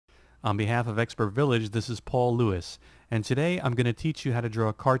On behalf of Expert Village, this is Paul Lewis, and today I'm going to teach you how to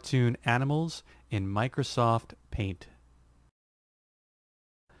draw cartoon animals in Microsoft Paint.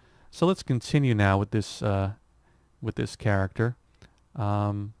 So let's continue now with this character.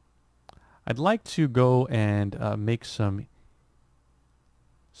 I'd like to go and make some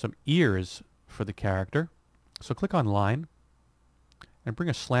ears for the character. So click on Line and bring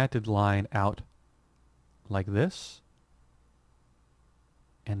a slanted line out like this,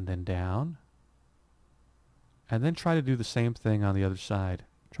 and then down, and then try to do the same thing on the other side.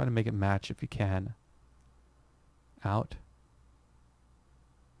 Try to make it match if you can. Out,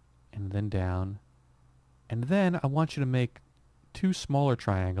 and then down, and then I want you to make two smaller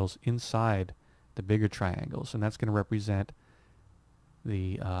triangles inside the bigger triangles, and that's going to represent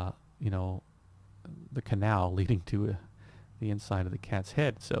the the canal leading to the inside of the cat's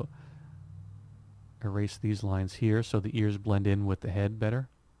head. So erase these lines here so the ears blend in with the head better.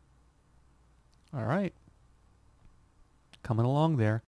 All right, coming along there.